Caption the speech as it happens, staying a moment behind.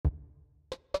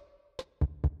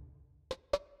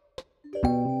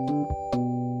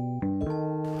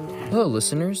Hello,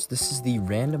 listeners. This is the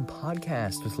Random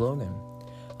Podcast with Logan.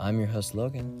 I'm your host,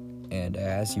 Logan, and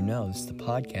as you know, this is the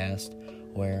podcast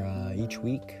where each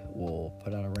week we'll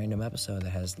put out a random episode that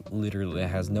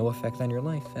has no effect on your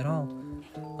life at all.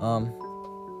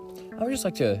 I would just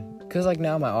like to, because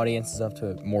now my audience is up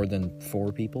to more than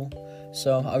 4 people,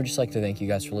 so I would just like to thank you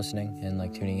guys for listening and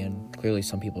tuning in. Clearly,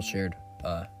 some people shared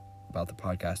about the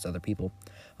podcast to other people,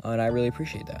 and I really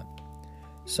appreciate that.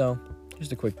 So,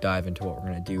 just a quick dive into what we're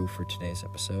going to do for today's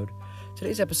episode.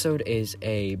 Today's episode is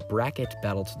a bracket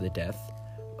battle to the death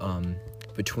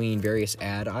between various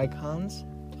ad icons,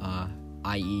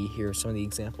 i.e. here are some of the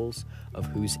examples of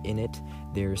who's in it.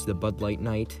 There's the Bud Light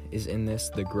Knight is in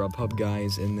this, the Grubhub guy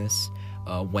is in this,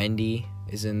 Wendy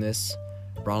is in this,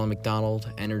 Ronald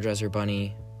McDonald, Energizer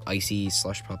Bunny, Icy,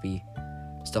 Slush Puppy,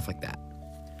 stuff like that.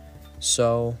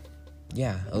 So,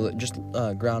 yeah, just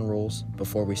ground rules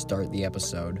before we start the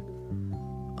episode.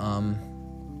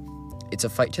 It's a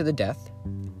fight to the death.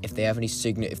 If they have any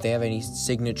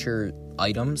signature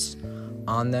items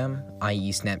on them,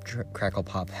 i.e. Snap, Crackle,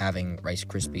 Pop having Rice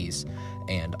Krispies,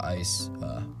 and Ice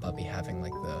Puppy having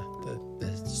the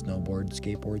snowboard,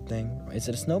 skateboard thing. Is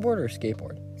it a snowboard or a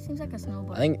skateboard? Seems like a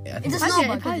snowboard. I think it's a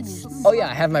snowboard. Oh yeah,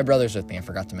 I have my brothers with me. I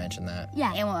forgot to mention that.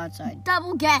 Yeah, and we're outside.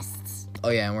 Double guests.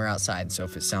 Oh yeah, and we're outside. So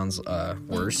if it sounds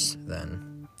worse,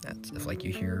 then that's if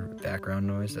you hear background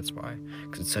noise. That's why,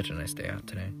 because it's such a nice day out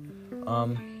today.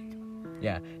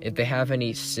 Yeah, if they have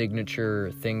any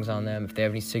signature things on them, if they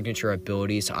have any signature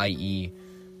abilities, i.e.,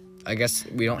 I guess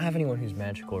we don't have anyone who's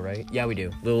magical, right? Yeah, we do.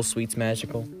 Little Sweet's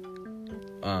magical.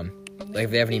 If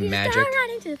they have any magic,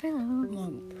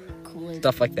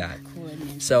 stuff like that.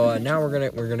 So now we're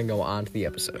gonna go on to the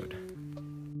episode.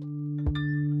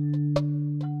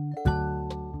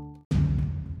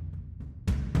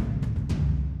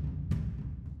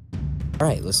 All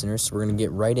right, listeners, so we're gonna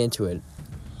get right into it.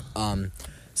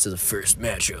 So the first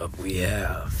matchup we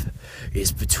have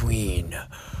is between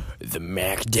the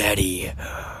Mac Daddy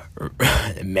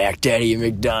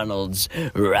McDonald's,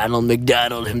 Ronald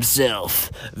McDonald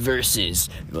himself, versus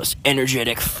the most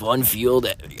energetic, fun-fueled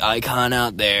icon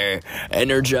out there,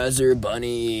 Energizer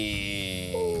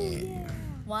Bunny.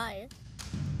 Why?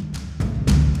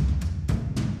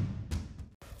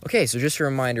 Okay, so just a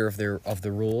reminder of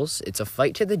the rules. It's a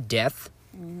fight to the death.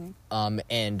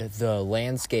 And the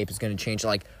landscape is going to change.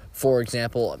 For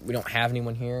example, we don't have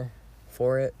anyone here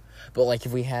for it, but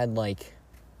if we had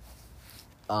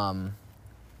a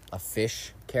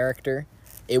fish character,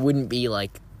 it wouldn't be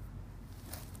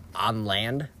on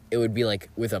land. It would be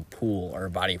with a pool or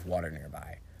a body of water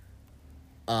nearby.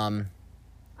 I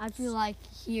feel like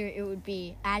here it would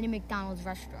be at a McDonald's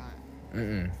restaurant.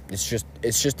 It's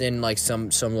just in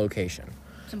some location.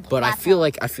 But I feel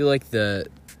like the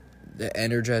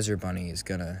Energizer Bunny is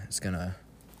gonna.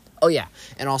 Oh yeah,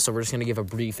 and also we're just gonna give a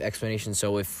brief explanation.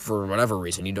 So if for whatever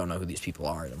reason you don't know who these people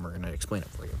are, then we're gonna explain it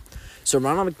for you. So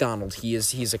Ronald McDonald,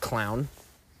 he's a clown.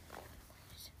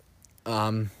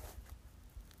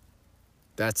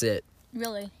 That's it.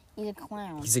 Really, he's a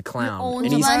clown. He's a clown,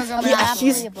 and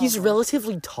he's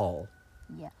relatively tall.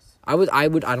 Yes. I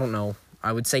don't know.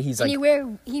 I would say he's and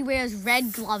he wears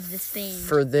red gloves this thing.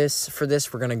 For this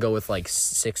we're gonna go with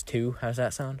 6'2". How's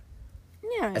that sound?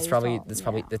 Yeah, that's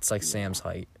Sam's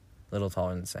height, a little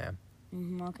taller than Sam.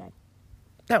 Okay.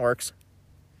 That works.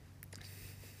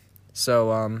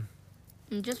 So and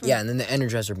then the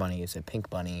Energizer Bunny is a pink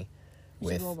bunny.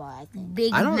 He's a robot, I think.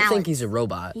 Big I don't mouth. think he's a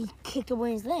robot. He kicked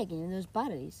away his leg and those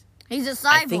batteries. He's a cyborg.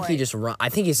 I think he just I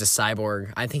think he's a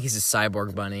cyborg. I think he's a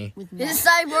cyborg bunny. He's a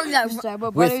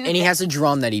cyborg And he has a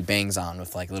drum that he bangs on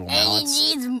with little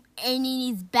mallets. And he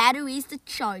needs batteries to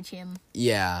charge him.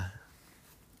 Yeah.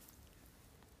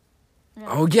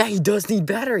 Oh yeah, he does need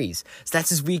batteries. So that's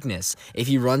his weakness. If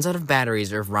he runs out of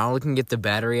batteries, or if Ronald can get the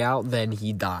battery out, then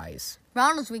he dies.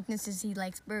 Ronald's weakness is he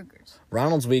likes burgers.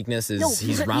 Ronald's weakness is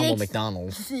he's Ronald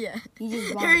McDonald. Yeah. He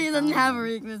doesn't have a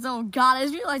weakness. Oh god, I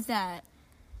just realized that.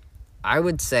 I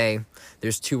would say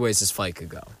there's 2 ways this fight could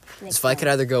go. This fight could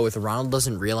either go with Ronald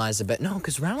doesn't realize no,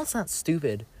 because Ronald's not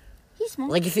stupid. He's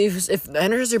smart. If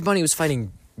Energizer Bunny was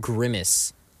fighting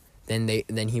Grimace, then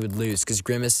he would lose because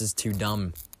Grimace is too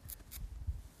dumb.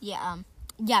 Yeah,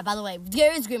 by the way,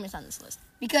 there is Grimace on this list.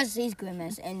 Because he's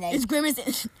Grimace, and it's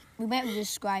Grimace. We might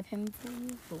describe him for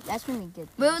you, but that's when we get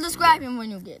there. We'll describe him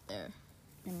when you get there.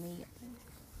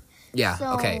 Yeah.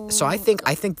 Okay. So I think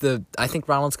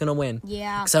Ronald's gonna win.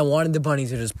 Yeah. Because I wanted the bunny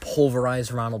to just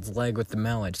pulverize Ronald's leg with the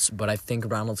mallets, but I think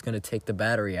Ronald's gonna take the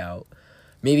battery out.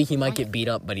 Maybe he might get beat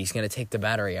up, but he's gonna take the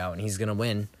battery out and he's gonna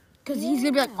win. Because he's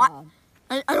gonna be like, what?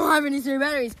 I don't have any spare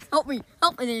batteries. Help me.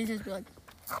 And then he's just be like,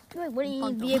 Wait, wouldn't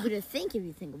you be able to think if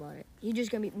you think about it? You're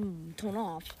just gonna be torn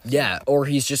off. Yeah, or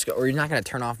he's not gonna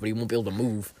turn off, but he won't be able to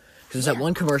move. Because there's that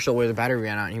one commercial where the battery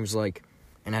ran out, and he was like,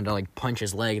 and had to like punch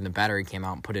his leg, and the battery came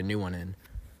out and put a new one in.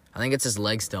 I think it's his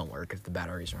legs don't work if the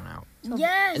batteries run out.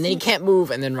 Yes. And then he can't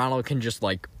move, and then Ronald can just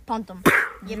like. Punt them.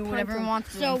 do whatever he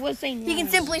wants to. So what's saying? He can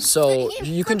simply. So he can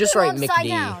you can flip just it write upside McD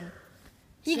down.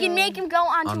 He can make him go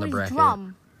on onto the his bracket.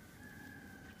 drum.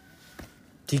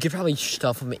 He could probably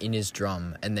stuff him in his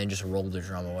drum and then just roll the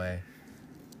drum away.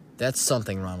 That's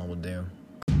something Ronald would do.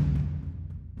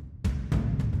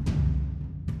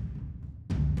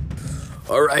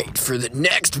 Alright, for the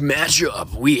next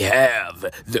matchup, we have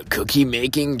the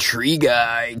cookie-making tree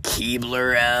guy,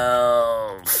 Keebler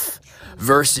Elf,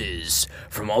 versus,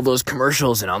 from all those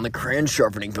commercials and on the crayon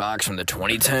sharpening box from the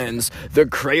 2010s, the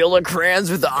Crayola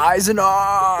crayons with the eyes and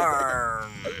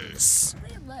arms.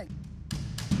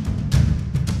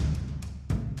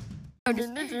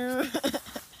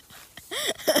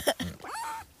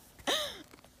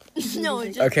 No,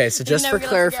 it's just, Okay, so just never for get us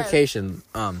clarification,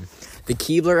 the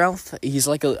Keebler elf, he's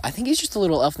like I think he's just a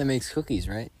little elf that makes cookies,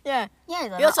 right? yeah.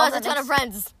 Yeah. He also has a ton of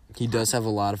friends. He does have a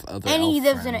lot of other And elf he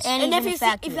lives friends. in And a if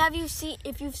factory.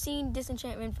 you've seen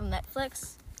Disenchantment from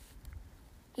Netflix,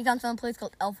 he comes from a place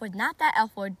called Elfwood. Not that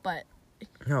Elfwood, but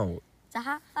No, it's a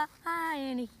hi,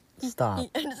 and stop.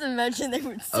 I just imagine they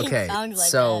would sing Okay, songs like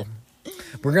so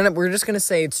that. we're just gonna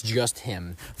say it's just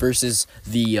him versus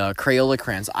the Crayola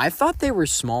crayons. I thought they were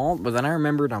small, but then I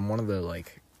remembered on one of the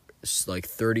like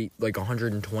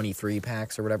 123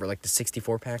 packs or whatever, like the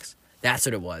 64 packs. That's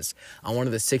what it was. On one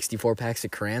of the 64 packs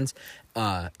of crayons,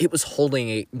 it was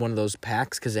holding one of those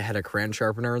packs because it had a crayon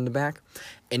sharpener in the back,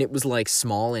 and it was like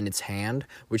small in its hand,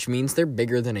 which means they're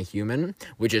bigger than a human,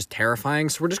 which is terrifying.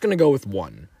 So we're just gonna go with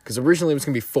one because originally it was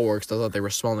gonna be 4 because I thought they were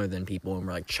smaller than people and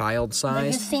were like child Like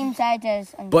the size. same size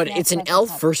as. But it's an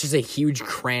elf versus a huge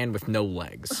crayon with no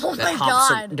legs. Oh my hops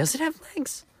God. Does it have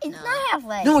legs? It's not have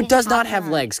legs. No, it It's does not hops have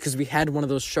around. legs because we had one of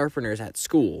those sharpeners at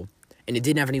school, and it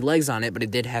didn't have any legs on it, but it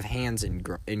did have hands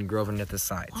engroven at the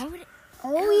sides. Why would it?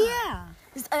 Oh yeah.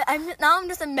 I'm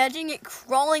just imagining it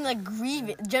crawling like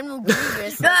Grievous, General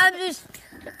Grievous. I'm just.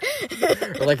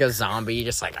 Or like a zombie,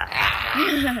 just like.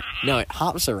 No, it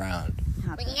hops around,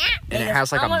 and it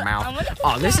has like a mouth.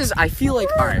 Oh, this is. I feel like.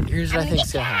 All right, here's what I think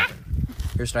is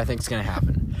gonna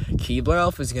happen. Keebler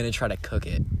Elf is gonna try to cook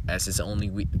it as his only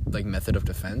method of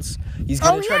defense. He's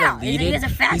gonna try to lead it.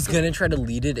 He's gonna try to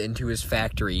lead it into his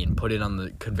factory and put it on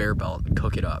the conveyor belt and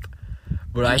cook it up.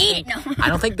 But I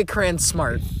don't think the crayon's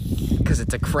smart because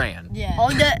it's a crayon. Yeah.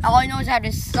 All I know is how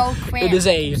to sew crayons. It is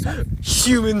a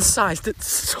human sized.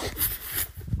 It's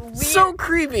so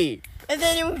creepy. And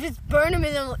then it would just burn him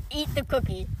and then eat the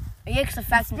cookie. Yeah, because the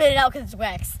fat. Spit it out because it's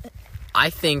wax. I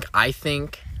think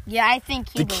Yeah, I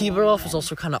think the Keebler Elf is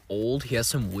also kind of old. He has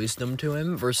some wisdom to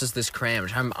him versus this crayon,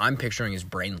 which I'm picturing is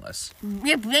brainless.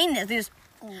 We're brainless. There's.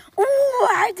 Oh,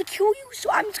 I had to kill you, so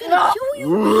I'm just gonna kill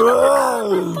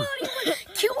you.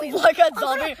 Kill you. Like a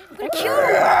zombie. I'm gonna kill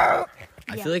you.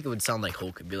 I feel like it would sound like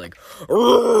Hulk. It'd be like,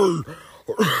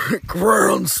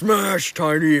 crayon smash,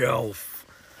 tiny elf.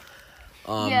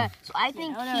 Yeah, so I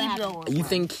think Keebler. You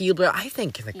think Keebler? I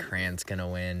think the crayon's gonna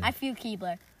win. I feel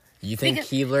Keebler. You think Because-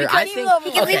 Keebler? because I he think. loves-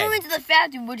 He can leave him Okay. into the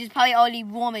factory, which is probably already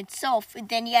warm itself, and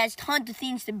then he has tons of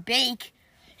things to bake.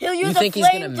 He'll use You a think he's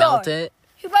gonna flamethrower. melt it?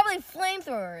 He'll probably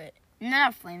flamethrower it.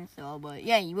 Not a flamethrower, but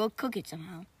yeah, you will cook it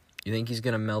somehow. You think he's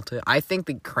gonna melt it? I think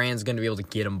the crayon's gonna be able to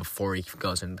get him before he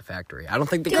goes into the factory. I don't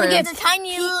think the He'll crayon. get a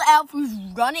tiny little elf who's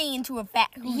running into a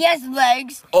factory. He has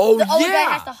legs. Oh The other guy yeah.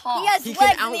 has to hop. He has He can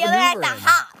legs and the other has to outmaneuver him.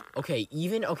 hop.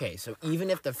 So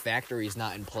even if the factory's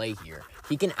not in play here,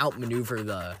 he can outmaneuver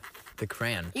the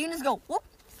crayon. You can just go whoop,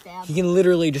 stab. He can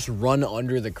literally just run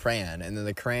under the crayon, and then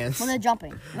the crayon's When they're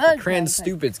jumping.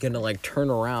 stupid's gonna like turn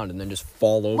around and then just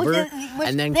fall over, Which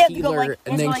and then they have to go Keebler like-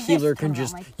 they have to go like this, can turn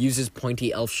just around, like- use his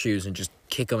pointy elf shoes and just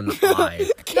kick him in the eye.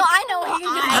 No, I know. He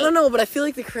can I don't know, but I feel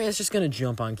like the crayon's just gonna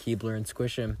jump on Keebler and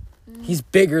squish him. He's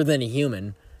bigger than a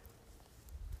human.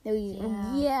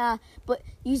 Yeah, but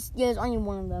there's only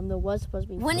one of them. There was supposed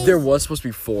to be. When There was supposed to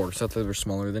be 4, so they were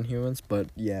smaller than humans, but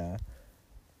yeah.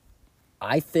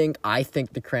 I think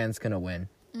the crayon's gonna win.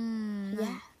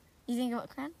 Yeah. You think about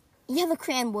Cran? Yeah, the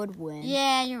crayon would win.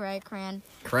 Yeah, you're right, Cran.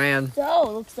 Crayon. So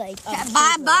it looks like.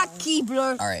 Bye,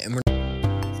 Keebler. All right, and we're.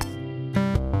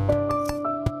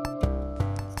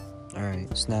 All right,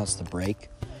 so now it's the break.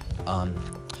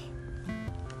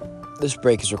 This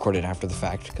break is recorded after the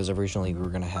fact because originally we were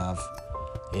gonna have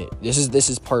it. This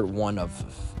is part 1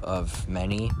 of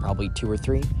many, probably 2 or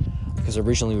 3. Because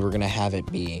originally we were gonna have it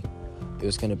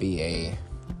was gonna be a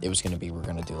it was gonna be we're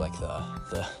gonna do like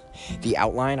the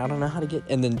outline. I don't know how to get,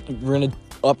 and then we're gonna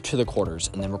up to the quarters,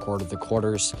 and then record the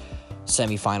quarters,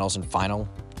 semifinals, and final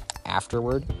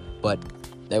afterward. But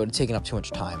that would have taken up too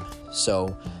much time.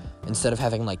 So instead of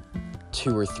having like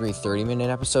 2 or 3 30-minute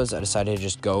episodes, I decided to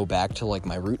just go back to like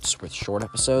my roots with short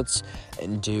episodes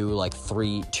and do like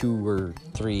 2 or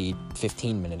 3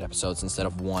 15-minute episodes instead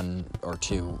of 1 or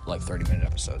 2 like 30-minute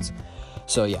episodes.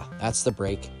 So yeah, that's the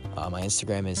break. My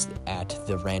Instagram is at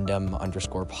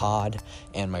 @therandom_pod,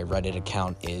 and my Reddit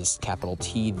account is capital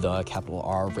T the capital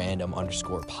R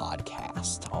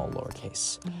random_podcast, all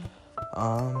lowercase.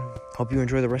 Hope you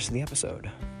enjoy the rest of the episode.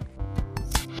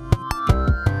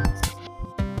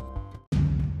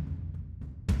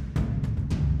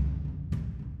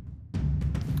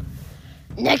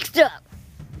 Next up,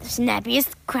 the snappiest,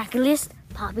 crackliest,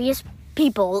 poppiest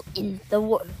people in the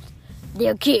world.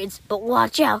 They're kids, but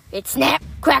watch out, it's Snap,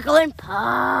 Crackle, and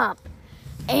Pop.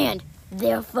 And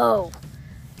their foe.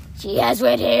 She has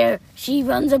red hair, she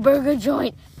runs a burger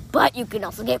joint, but you can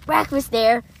also get breakfast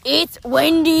there. It's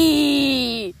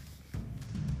Wendy!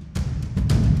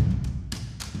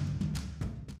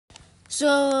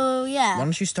 So, yeah. Why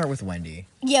don't you start with Wendy?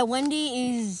 Yeah,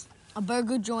 Wendy is a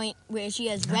burger joint where she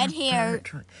has red hair,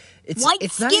 It's white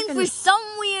not skin even for some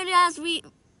weird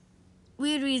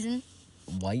reason.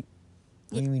 white.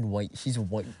 What do you mean white? She's a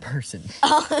white person.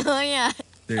 Oh, yeah.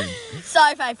 Dude,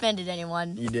 Sorry if I offended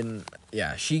anyone. you didn't.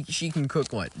 Yeah, she can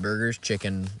cook what? Burgers,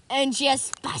 chicken. And she has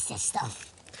spicy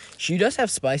stuff. She does have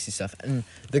spicy stuff, and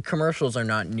the commercials are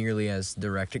not nearly as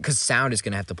directed because sound is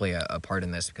gonna have to play a part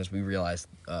in this because we realized.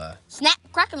 Snap,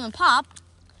 Crackle, and Pop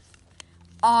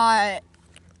are.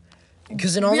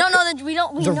 Because in all We don't know that we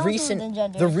don't. We the know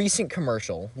recent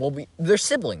commercial. Well, they're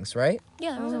siblings, right?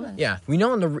 Yeah, there was a Yeah, we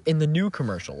know in the new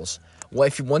commercials. Well,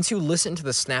 once you listen to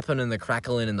the snapping and the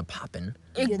crackling and the popping,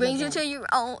 It brings you to your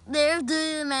own their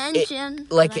dimension.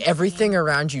 everything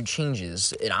around you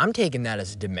changes, and I'm taking that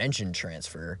as a dimension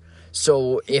transfer.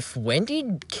 So if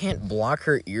Wendy can't block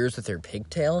her ears with her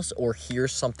pigtails or hear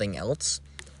something else,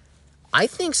 I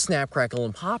think Snap, Crackle,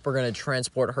 and Pop are going to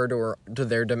transport her to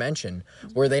their dimension,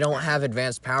 where they don't have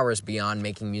advanced powers beyond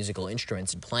making musical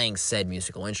instruments and playing said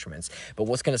musical instruments. But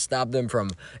what's going to stop them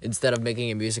from, instead of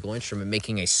making a musical instrument,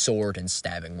 making a sword and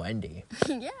stabbing Wendy?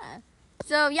 Yeah.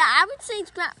 So yeah, I would say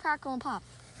Snap, Crackle, and Pop.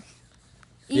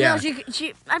 Yeah. Know,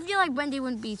 she. I feel like Wendy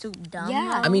wouldn't be so dumb.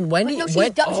 Yeah. I mean, Wendy. But no,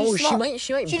 she's dumb, she's she smart. might.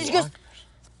 She just block- goes-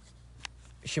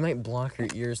 She might block her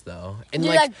ears though, and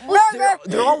You're like like,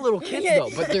 they're all little kids though,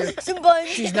 but they're. Some buns.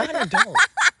 She's not an adult.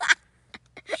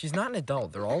 She's not an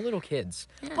adult. They're all little kids.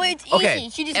 But it's Okay. easy.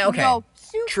 She just Okay. go.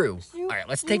 True. All right,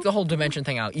 let's take the whole dimension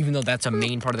thing out, even though that's a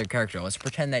main part of their character. Let's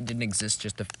pretend that didn't exist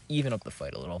just to even up the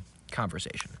fight a little.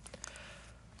 Conversation.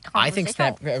 I think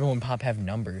Snap, Crackle, and Pop have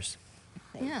numbers.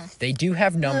 Yeah. They do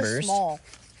have They're numbers. small.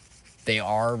 They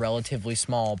are relatively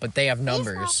small, but they have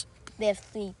numbers. They have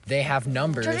feet. They have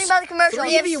numbers. Judging by the commercial, Three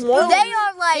they have of you spoons. won't. They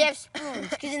are like they have spoons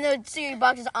because in the cereal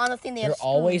boxes on the thing they have They're spoons.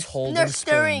 always holding And they're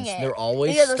stirring spoons. it. They're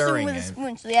always yeah, they're stirring with it. a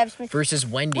spoon, so they have spoons. Versus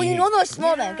Wendy. Well, you know they're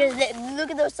small then because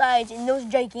look at those sides and those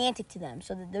gigantic to them,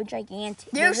 so they're gigantic.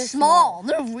 They're small.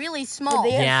 They're really small.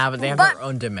 they have- Yeah, but they have their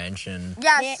own dimension.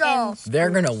 Yeah. Yeah, So. and-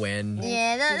 They're gonna win.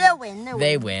 Yeah, they'll win.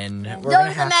 They win. We're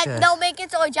gonna have to. They'll make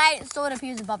it so a giant sword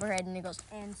appears above her head and it goes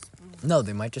and spoon. No,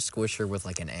 they might just squish her with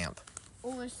like an amp.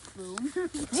 Or spoon.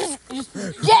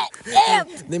 Get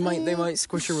amped. They might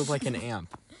squish her with like an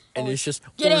amp, and it's just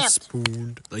Get or amped.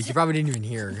 spooned. Like you probably didn't even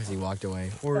hear her because he walked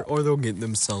away. Or they'll get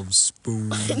themselves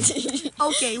spooned.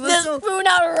 Okay, The well, so spoon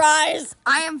out her eyes.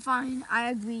 I am fine.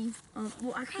 I agree. Well,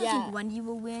 I kind of Yeah. think Wendy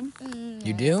will win.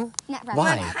 You do? Not right.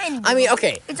 Why? Kind I mean,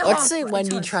 okay. It's a Let's hard say one.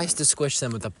 Wendy It's tries to squish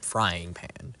them with a frying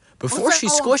pan. Before she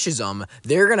squishes them,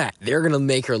 they're gonna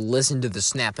make her listen to the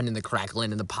snapping and the crackling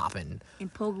and the popping,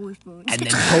 And poke her with spoons. and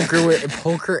then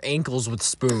poke her ankles with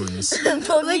spoons.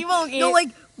 like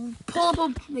pull up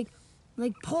a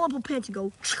pull up a pitch and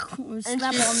go and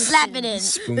slap it in.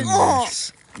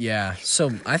 Spoons. Yeah.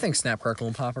 So I think Snap, Crackle,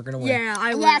 and Pop are gonna win. Yeah,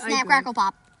 I would. Yeah, snap, crackle,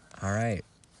 pop. All right.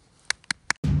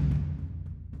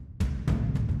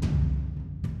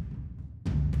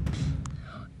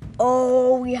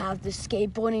 Oh, we have the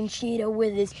skateboarding cheetah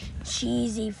with his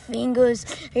cheesy fingers.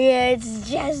 Yeah, it's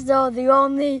Chesto, the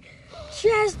only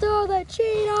Chesto the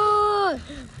cheetah.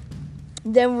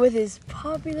 Then with his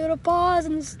puppy little paws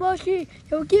and the slushy,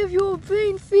 he'll give you a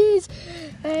green feast.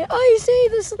 And I see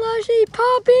the slushy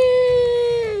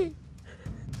puppy.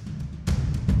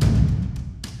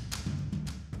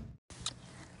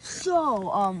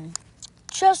 So,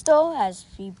 Chesto, as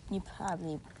you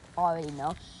probably already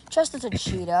know, Chesto's a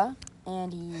cheetah.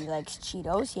 And he likes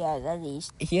Cheetos. He has at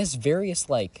least He has various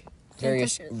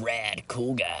rad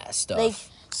cool guy stuff. like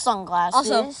sunglasses,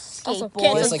 Also, skateboards, he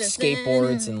has touch like this.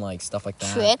 skateboards and like stuff like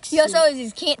that. tricks. He also has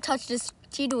his can't touch this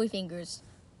Cheeto fingers.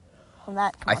 From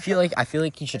that I feel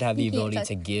like he should have the He can't ability touch-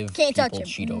 to give can't people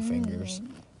touch him. Cheeto fingers.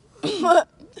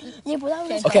 Yeah, but that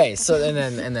was Okay, so and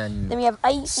then Then we have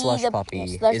Icy Slush the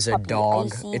Puppy Slush is a Puppy,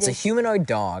 dog. Icy It's a the humanoid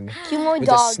dog humanoid with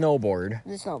dog. a snowboard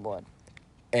The snowboard.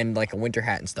 and like a winter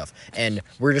hat and stuff. And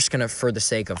we're just gonna, for the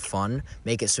sake of fun,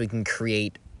 make it so we can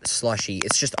create slushy.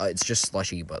 It's just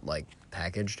slushy, but like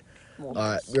packaged.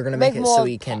 We're gonna make it so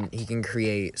he can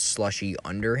create slushy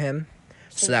under him,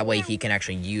 so that way he can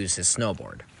actually use his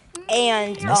snowboard.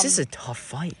 And This is a tough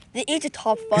fight. it's a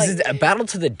top This fight. is a battle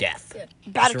to the death.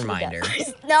 Battle Just a to the reminder.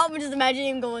 Now I'm just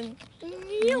imagining him going.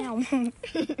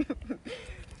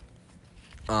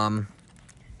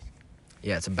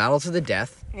 Yeah, it's a battle to the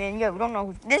death. And yeah, we don't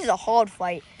know. This is a hard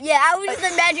fight. Yeah, I was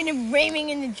just imagining him ramming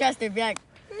into Chester, be like,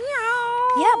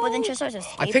 Yeah, but then Chester has a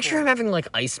skateboard. I picture him having like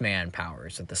Iceman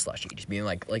powers with the slushy, just being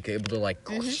like able to like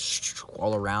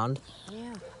all around.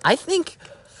 Yeah. I think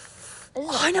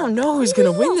I don't know who's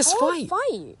gonna win this fight.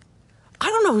 I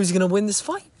don't know who's gonna win this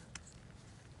fight.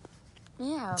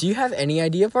 Yeah. Do you have any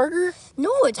idea, Parker? No,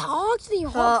 it's actually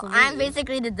hard. well, for me. I'm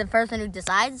basically the person who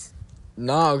decides.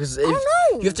 No, because don't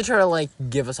know. you have to try to like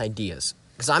give us ideas.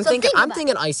 Because I'm So think I'm about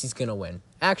thinking Icy's gonna win.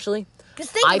 Actually, Because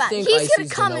think I about think it. He's Icy's going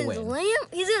to come gonna and win. slam.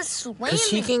 He's going to slam because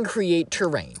he me. can create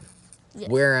terrain. Yeah.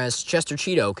 Whereas Chester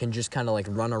Cheeto can just kind of like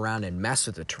run around and mess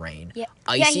with the terrain. Yeah.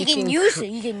 Icy Yeah, he can use it.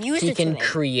 He can use He it. can to it.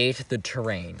 create the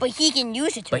terrain. But he can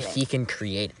use it. To But it. he can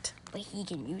create it. But he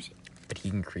can use it. But he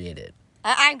can create it.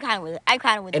 I'm kind of with it. I'm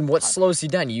kind of with it. And what slows you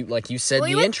down? You said Well, in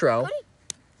you the went- intro, Cody?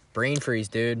 brain freeze,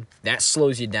 dude. That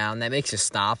slows you down. That makes you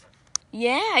stop.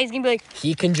 Yeah, he's gonna be like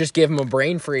He can just give him a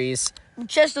brain freeze.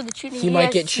 Chester the cheating. He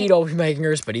might get Cheeto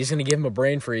fingers, but he's gonna give him a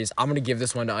brain freeze. I'm gonna give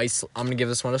this one to Ice. I'm gonna give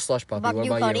this one to Slush Puppy. About What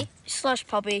you, about you? Cody? Slush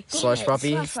Puppy. Slush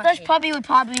Puppy. Slush Puppy would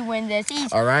probably win this.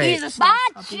 All right. He's a Slush Bye,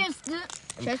 Puppy. Chester.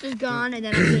 Chester's gone, and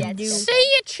then I do. See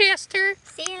you, Chester.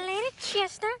 See you later,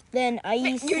 Chester. Then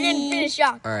Icy. You didn't finish your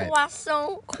All right.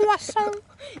 croissant. Croissant.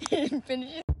 You didn't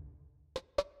finish it.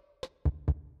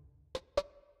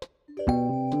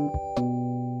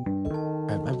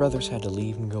 Alright, my brothers had to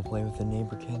leave and go play with the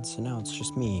neighbor kids, so now it's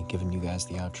just me giving you guys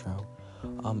the outro.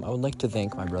 I would like to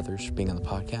thank my brothers for being on the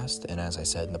podcast, and as I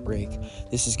said in the break,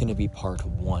 this is going to be part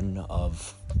 1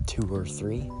 of 2 or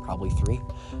 3, probably 3.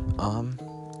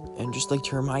 And just like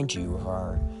to remind you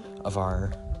of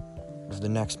the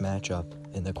next matchup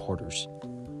in the quarters.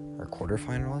 Or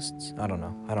quarterfinalists? I don't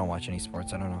know. I don't watch any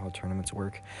sports. I don't know how tournaments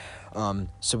work.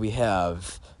 So we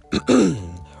have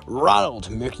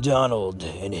Ronald McDonald,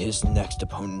 and his next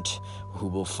opponent, who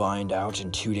we'll find out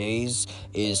in 2 days,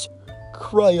 is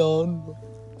Cryon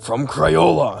from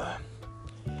Crayola.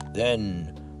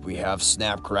 Then we have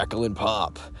Snap, Crackle, and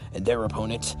Pop, and their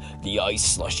opponent, the Ice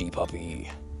Slushy Puppy.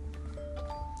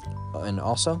 And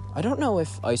also, I don't know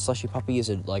if Ice Slushy Puppy is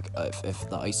if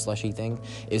the Ice Slushy thing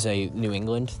is a New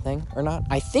England thing or not.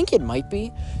 I think it might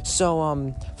be.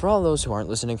 So, for all those who aren't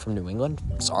listening from New England,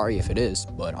 sorry if it is,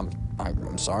 but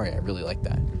I'm sorry. I really like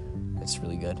that. It's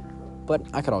really good. But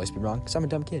I could always be wrong because I'm a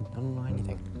dumb kid. I don't know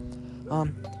anything.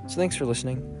 So thanks for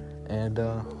listening, and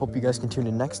hope you guys can tune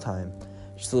in next time.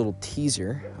 Just a little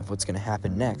teaser of what's going to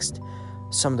happen next.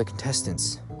 Some of the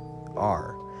contestants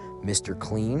are Mr.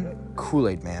 Clean,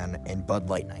 Kool-Aid Man, and Bud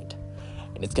Light Night.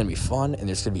 And it's going to be fun, and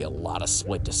there's going to be a lot of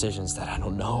split decisions that I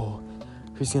don't know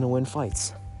who's going to win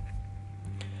fights.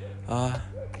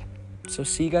 So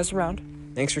see you guys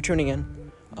around. Thanks for tuning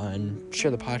in, and share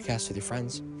the podcast with your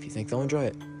friends if you think they'll enjoy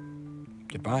it.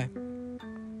 Goodbye.